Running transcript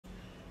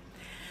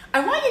I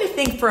want you to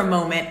think for a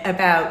moment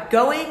about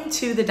going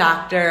to the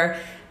doctor.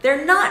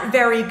 They're not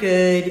very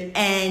good,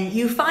 and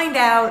you find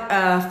out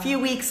a few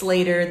weeks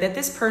later that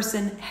this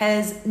person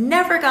has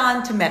never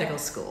gone to medical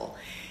school.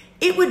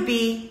 It would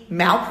be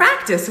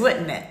malpractice,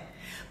 wouldn't it?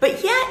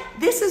 But yet,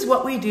 this is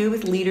what we do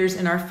with leaders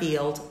in our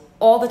field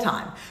all the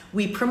time.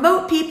 We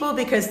promote people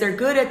because they're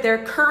good at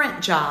their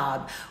current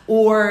job,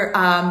 or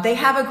they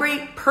have a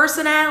great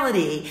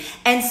personality,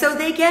 and so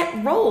they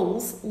get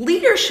roles,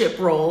 leadership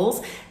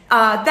roles,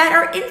 that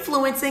are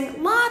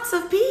influencing lots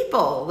of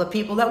people, the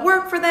people that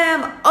work for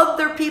them,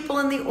 other people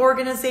in the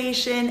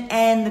organization,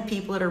 and the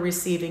people that are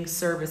receiving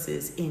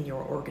services in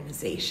your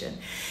organization.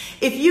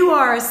 If you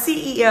are a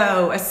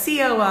CEO, a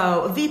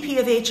COO, a VP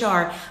of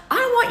HR,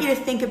 I want you to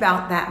think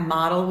about that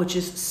model, which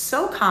is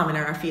so common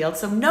in our field.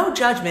 So no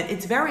judgment,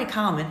 it's very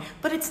common,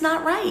 but it's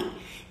not right.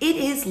 It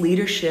is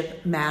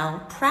leadership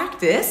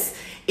malpractice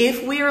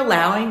if we are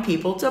allowing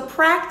people to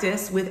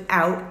practice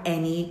without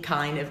any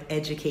kind of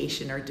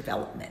education or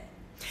development.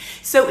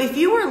 So if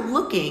you are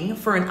looking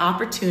for an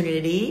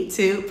opportunity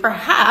to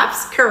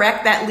perhaps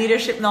correct that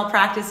leadership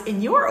malpractice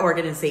in your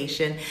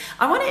organization,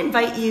 I want to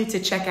invite you to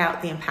check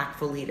out The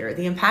Impactful Leader.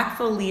 The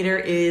Impactful Leader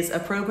is a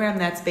program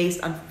that's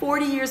based on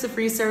 40 years of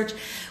research.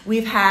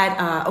 We've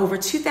had over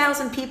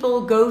 2,000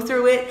 people go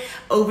through it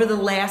over the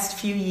last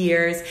few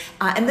years.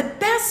 And the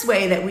best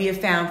way that we have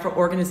found for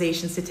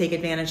organizations to take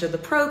advantage of the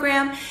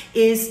program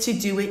is to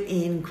do it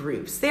in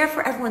groups.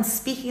 Therefore, everyone's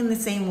speaking the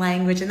same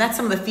language, and that's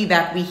some of the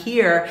feedback we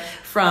hear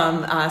from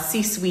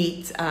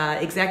C-suite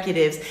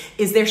executives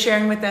is they're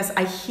sharing with us.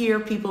 I hear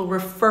people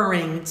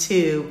referring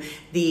to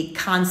the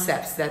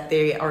concepts that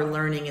they are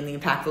learning in the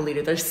Impactful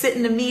Leader. They're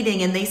sitting in a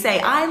meeting and they say,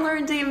 I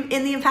learned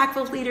in the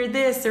Impactful Leader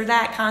this or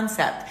that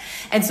concept.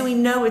 And so we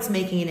know it's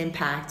making an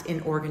impact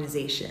in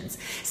organizations.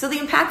 So the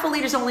Impactful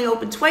Leader is only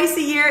open twice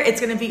a year.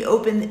 It's going to be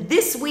open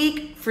this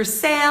week for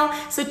sale.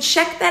 So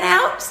check that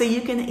out so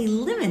you can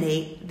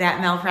eliminate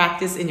that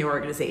malpractice in your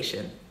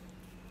organization.